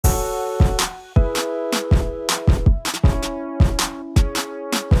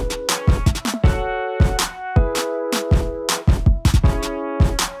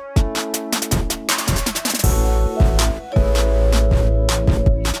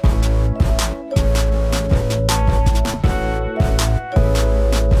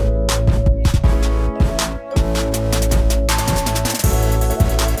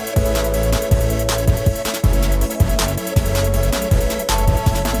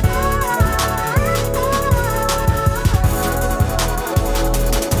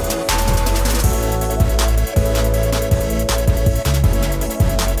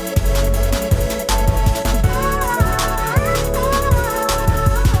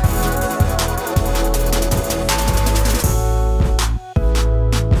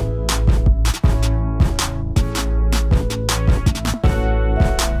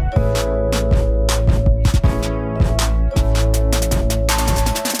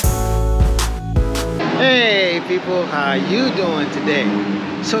Hey people, how you doing today?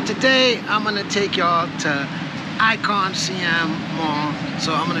 So today I'm gonna take y'all to Iconsiam Mall.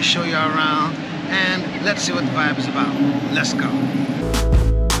 So I'm gonna show y'all around and let's see what the vibe is about. Let's go.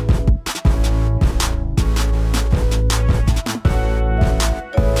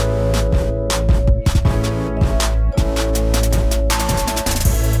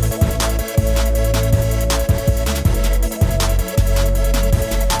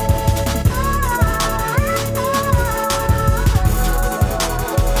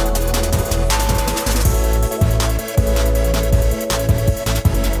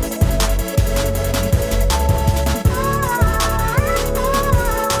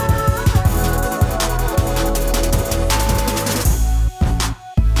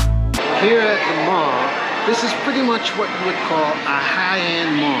 Here at the mall, this is pretty much what you would call a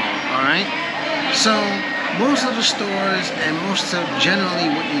high-end mall, all right? So most of the stores and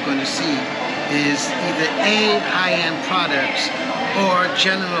generally what you're going to see is either A, high-end products or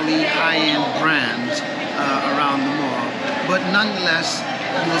generally high-end brands around the mall. But nonetheless,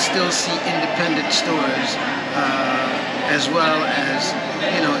 you will still see independent stores as well as,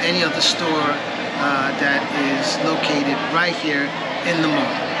 you know, any other store that is located right here in the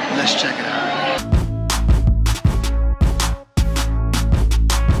mall. Let's check it out.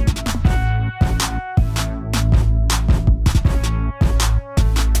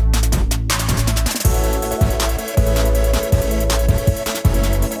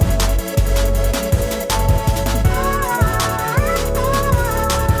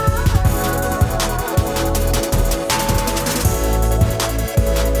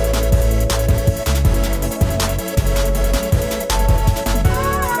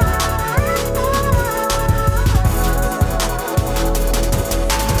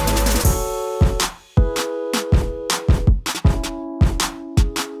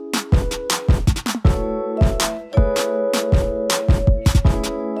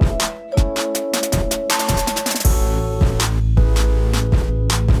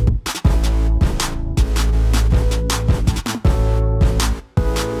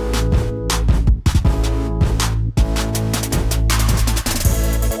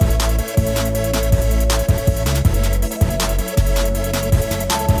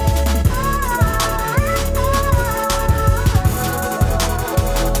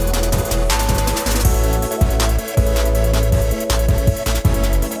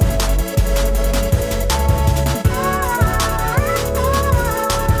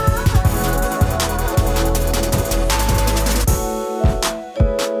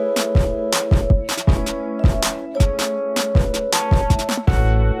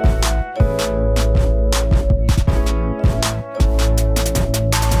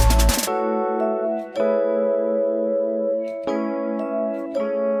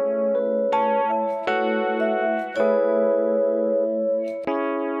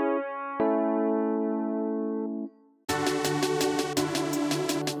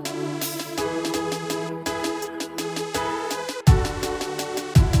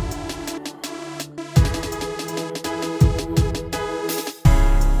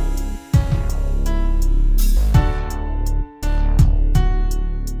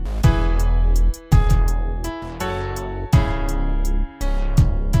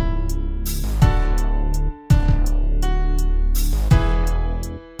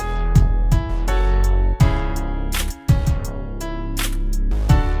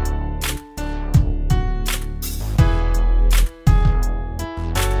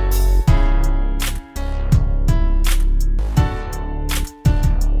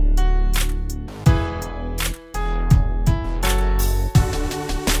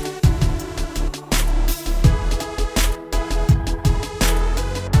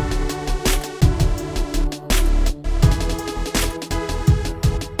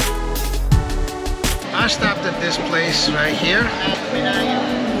 I stopped at this place right here.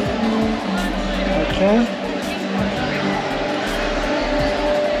 Okay.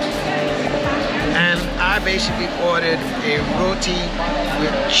 And I basically ordered a roti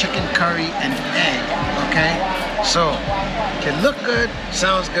with chicken curry and egg. Okay. So it looked good,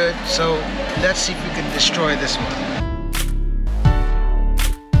 sounds good. So let's see if we can destroy this one.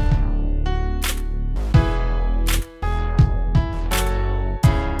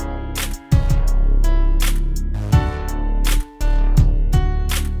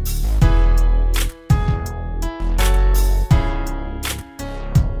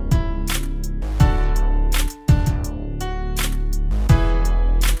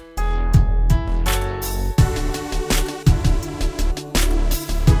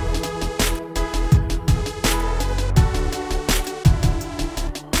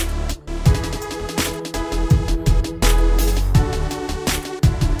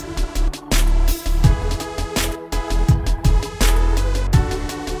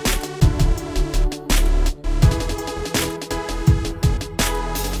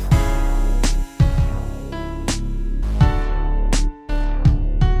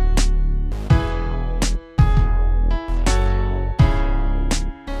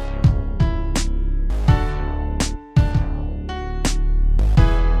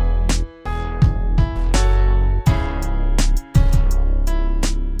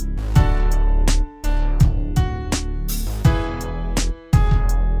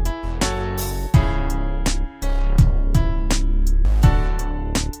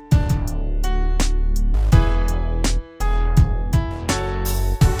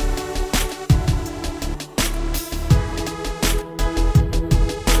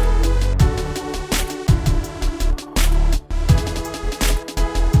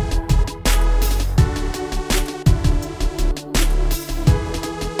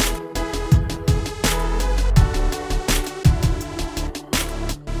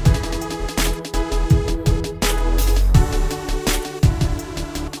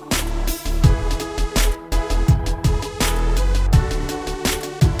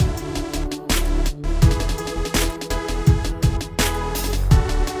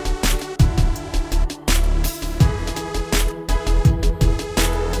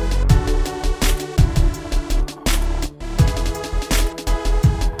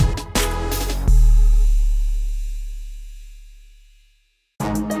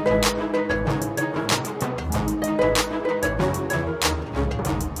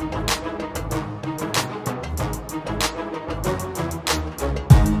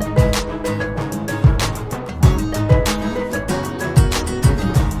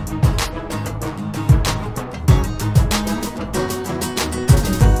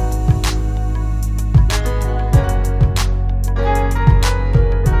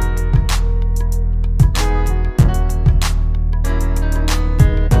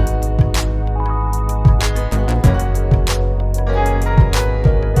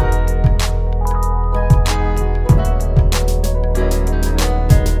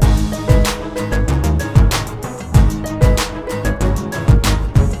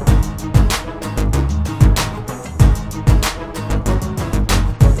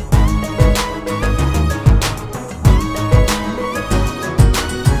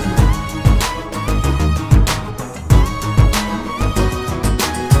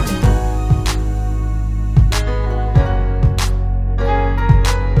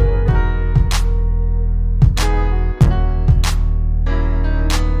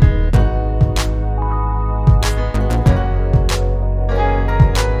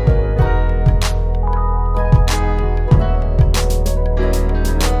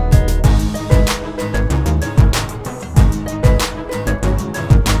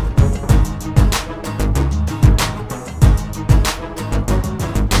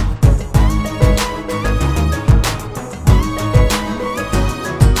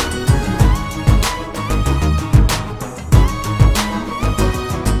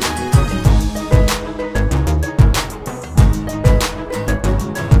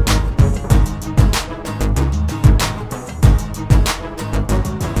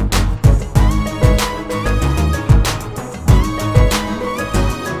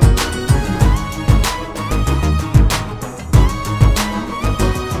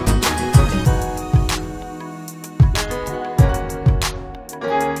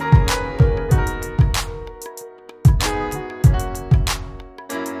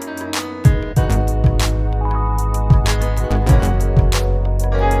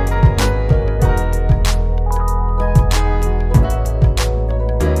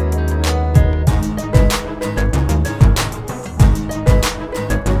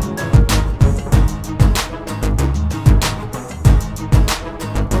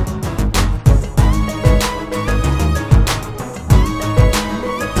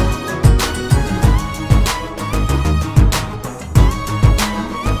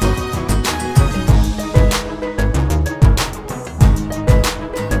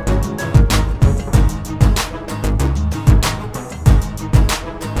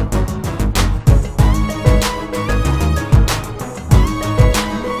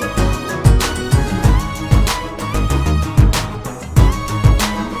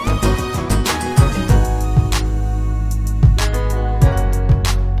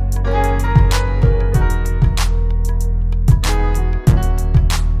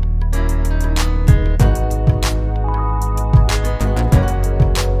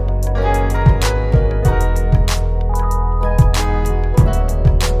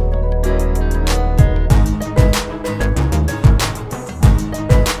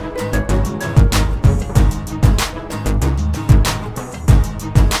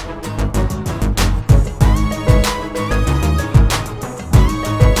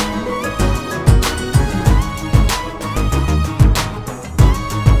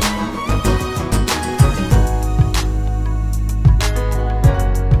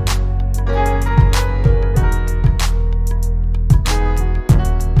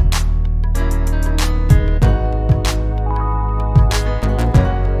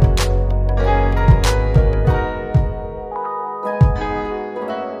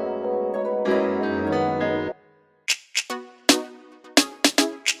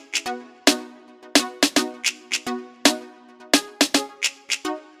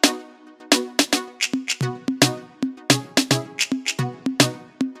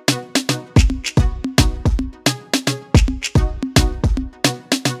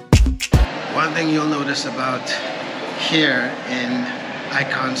 One thing you'll notice about here in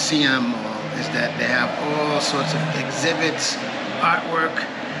Iconsiam Mall is that they have all sorts of exhibits, artwork,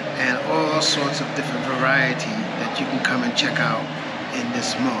 and all sorts of different variety that you can come and check out in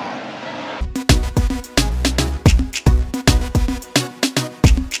this mall.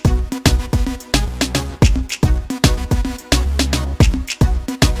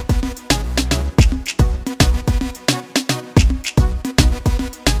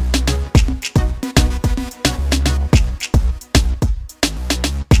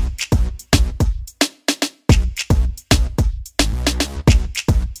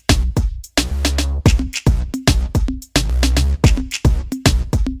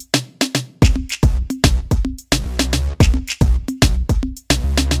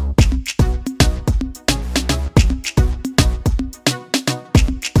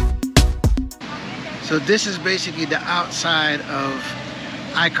 So this is basically the outside of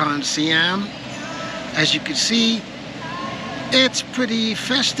Iconsiam. As you can see, it's pretty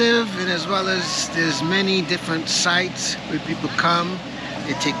festive, and as well as there's many different sites where people come.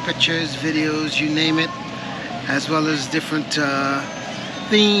 They take pictures, videos, you name it, as well as different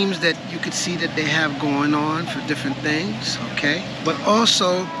themes that you could see that they have going on for different things, okay? But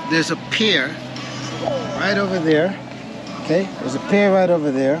also there's a pier right over there, okay? There's a pier right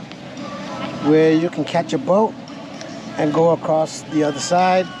over there where you can catch a boat and go across the other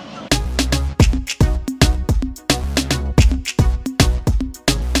side.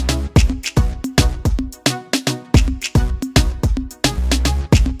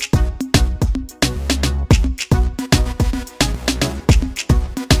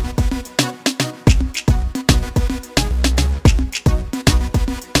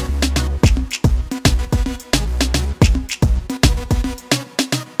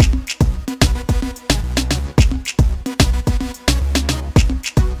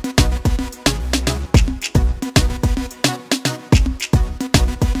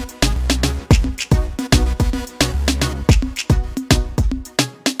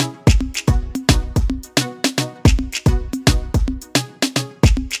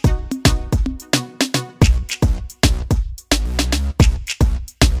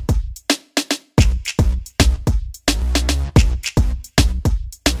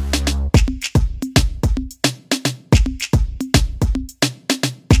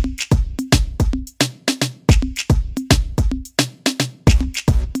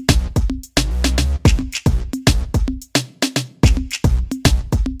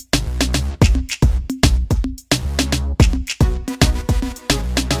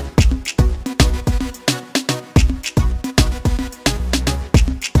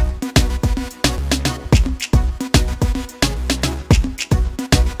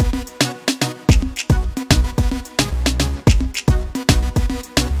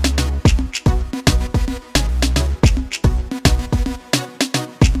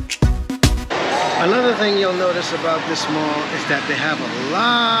 Another thing you'll notice about this mall is that they have a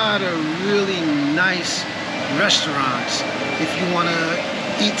lot of really nice restaurants if you want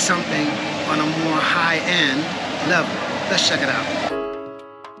to eat something on a more high-end level. Let's check it out.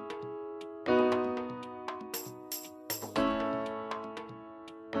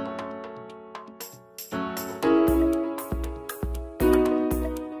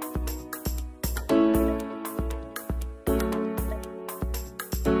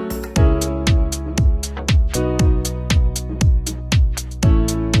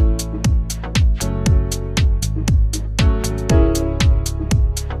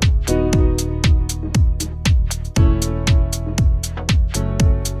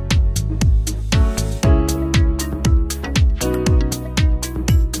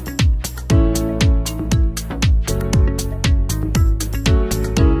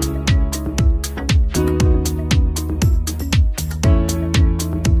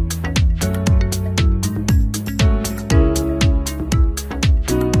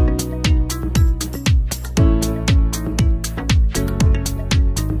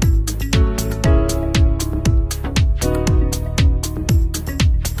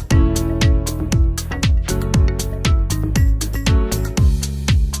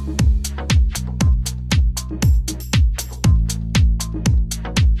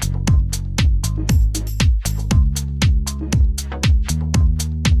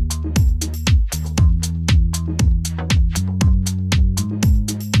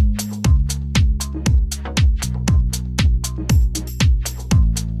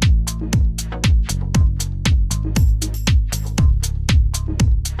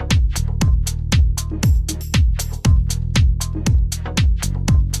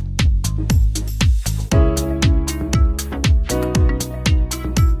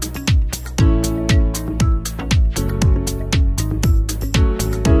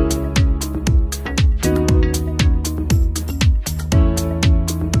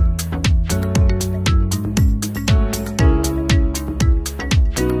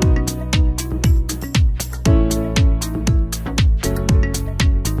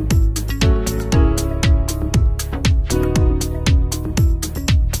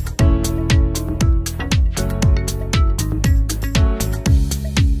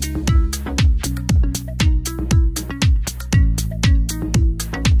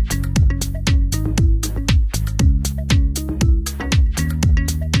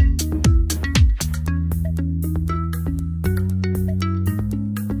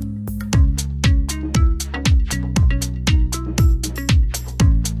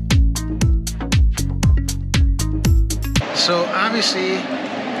 obviously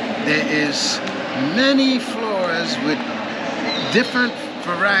there is many floors with different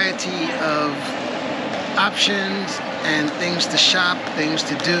variety of options and things to shop, things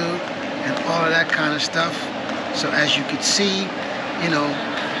to do, and all of that kind of stuff. So as you can see, you know,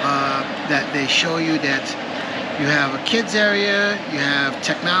 that they show you that you have a kids area, you have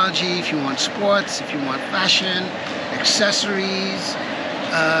technology if you want sports, if you want fashion, accessories.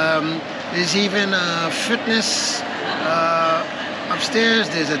 There's even fitness upstairs.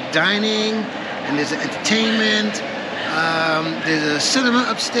 There's a dining and there's an entertainment. There's a cinema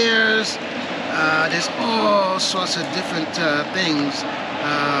upstairs. There's all sorts of different things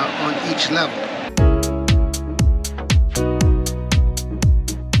on each level.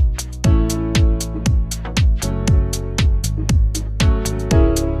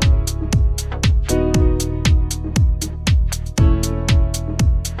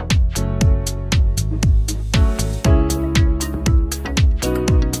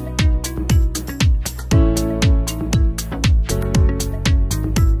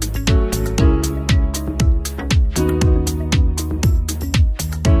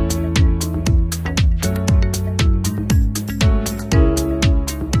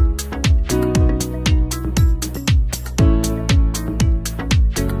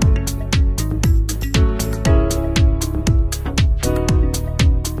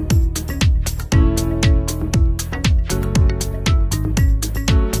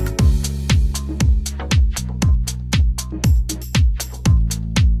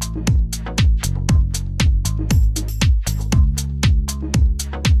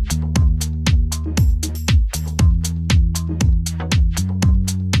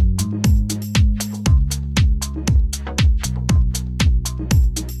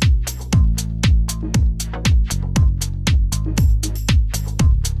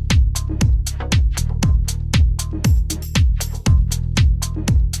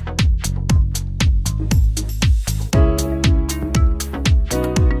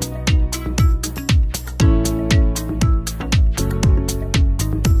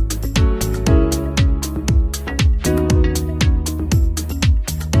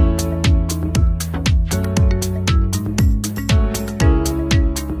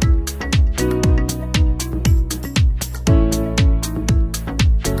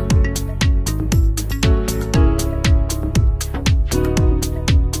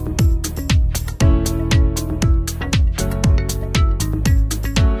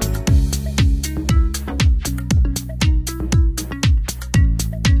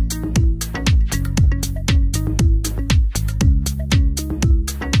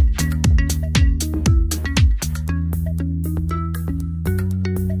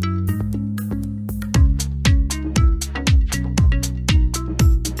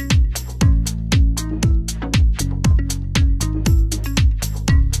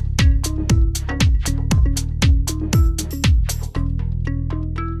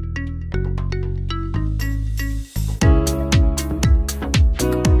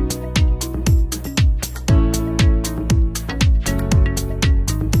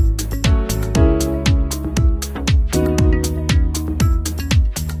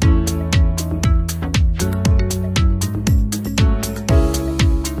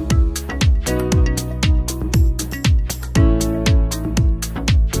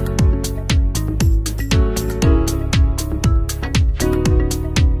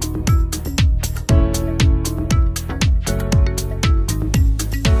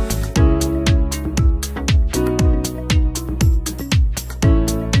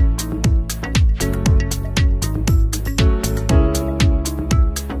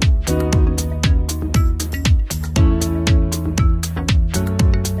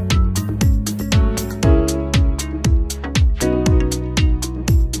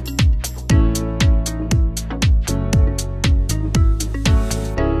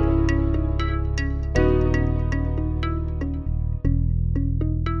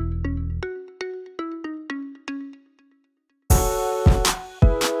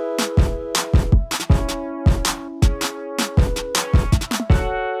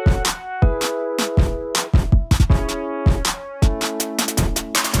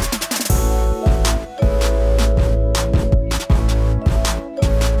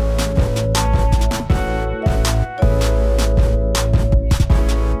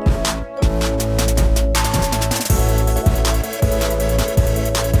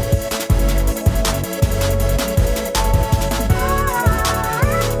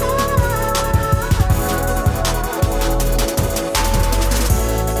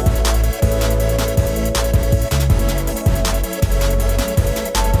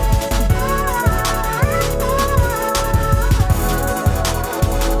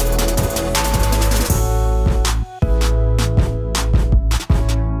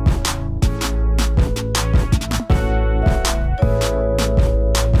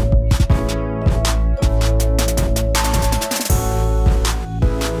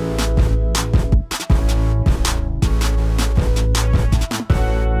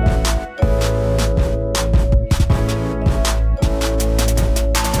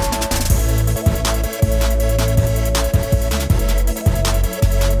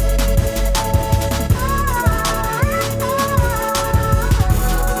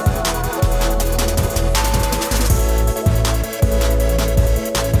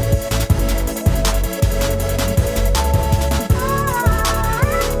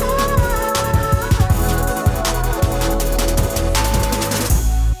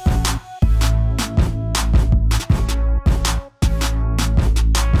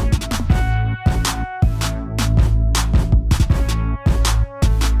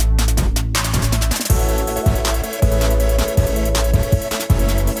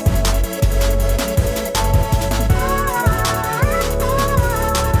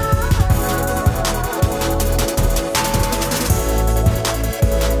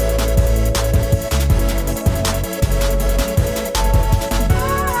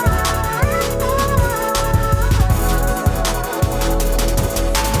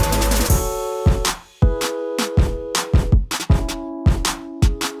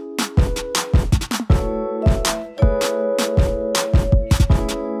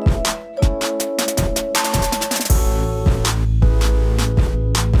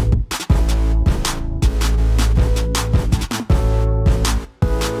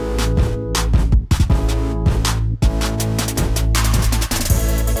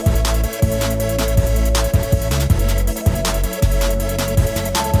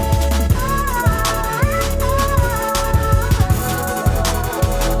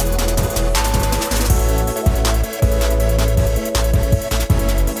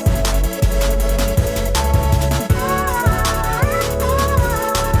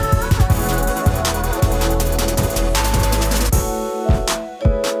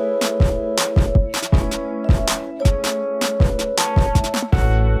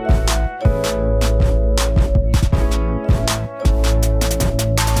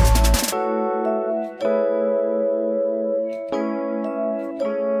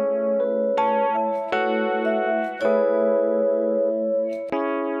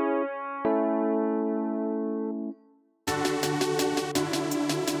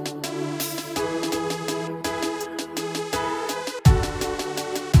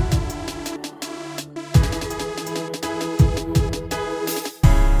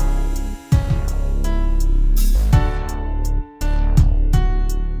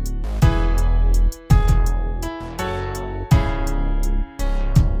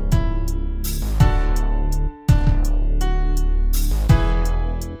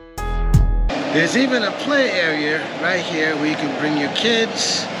 There's even a play area right here where you can bring your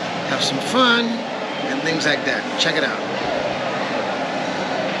kids, have some fun, and things like that. Check it out.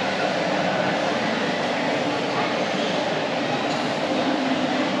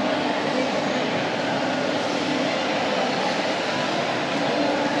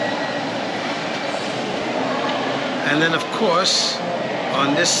 And then of course,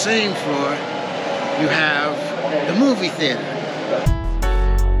 on this same floor, you have the movie theater.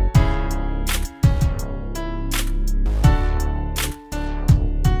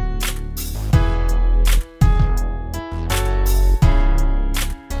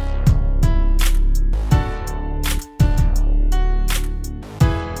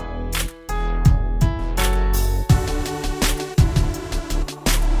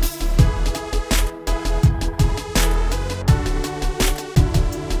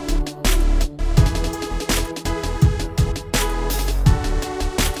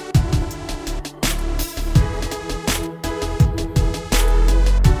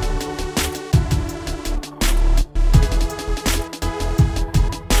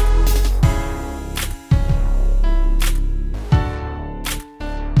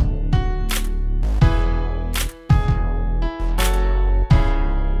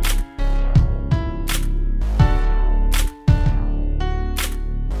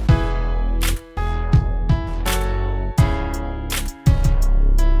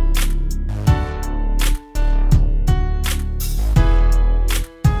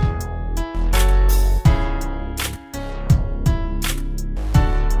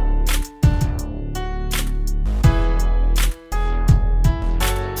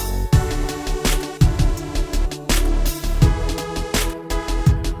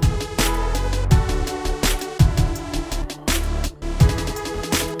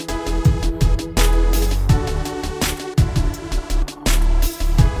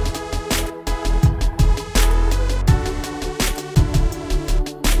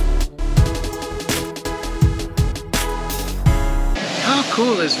 How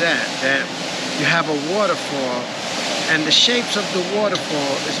cool is that? That you have a waterfall and the shapes of the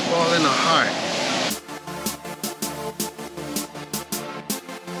waterfall is all in a heart.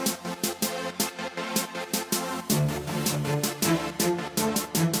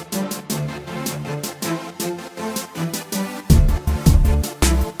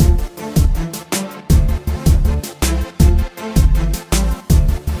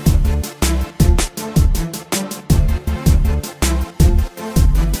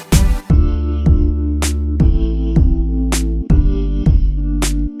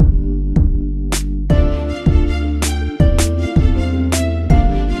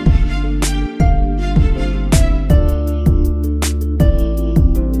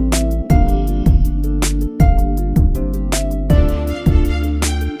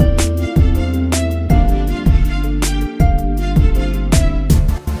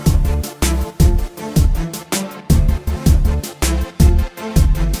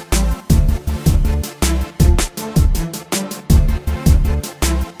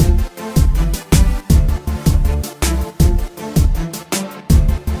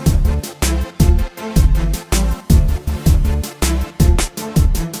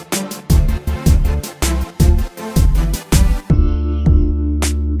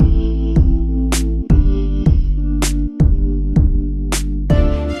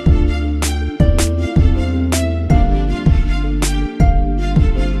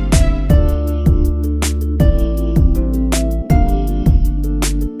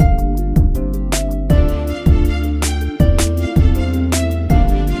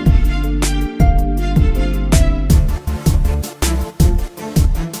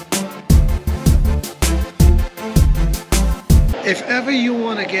 If ever you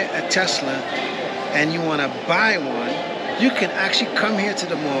want to get a Tesla and you want to buy one, you can actually come here to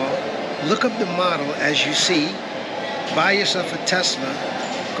the mall, look up the model as you see, buy yourself a Tesla,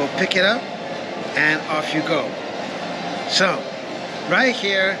 go pick it up, and off you go. So, right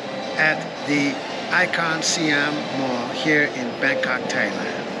here at the Iconsiam Mall here in Bangkok,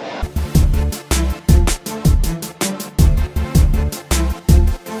 Thailand.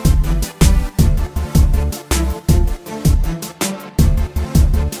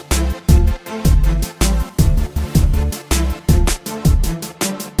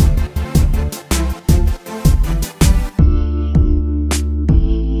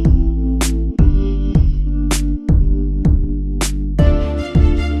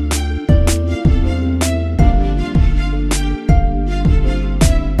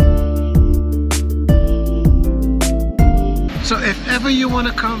 So if ever you want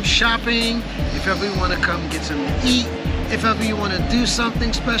to come shopping, if ever you want to come get something to eat, if ever you want to do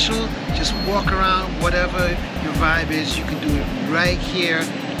something special, just walk around, whatever your vibe is, you can do it right here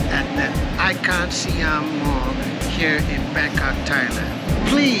at the Iconsiam Mall here in Bangkok, Thailand.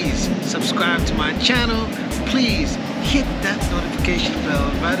 Please subscribe to my channel. Please hit that notification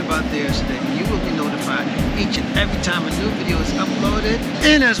bell right about there so that you will be notified each and every time a new video is uploaded.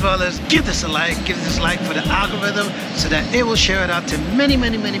 And as well as give this a like for the algorithm so that it will share it out to many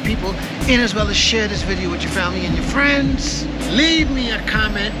people, and as well as share this video with your family and your friends. Leave me a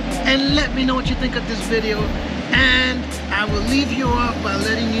comment and let me know what you think of this video, and I will leave you off by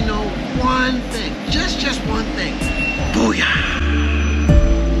letting you know one thing, just one thing. Booyah!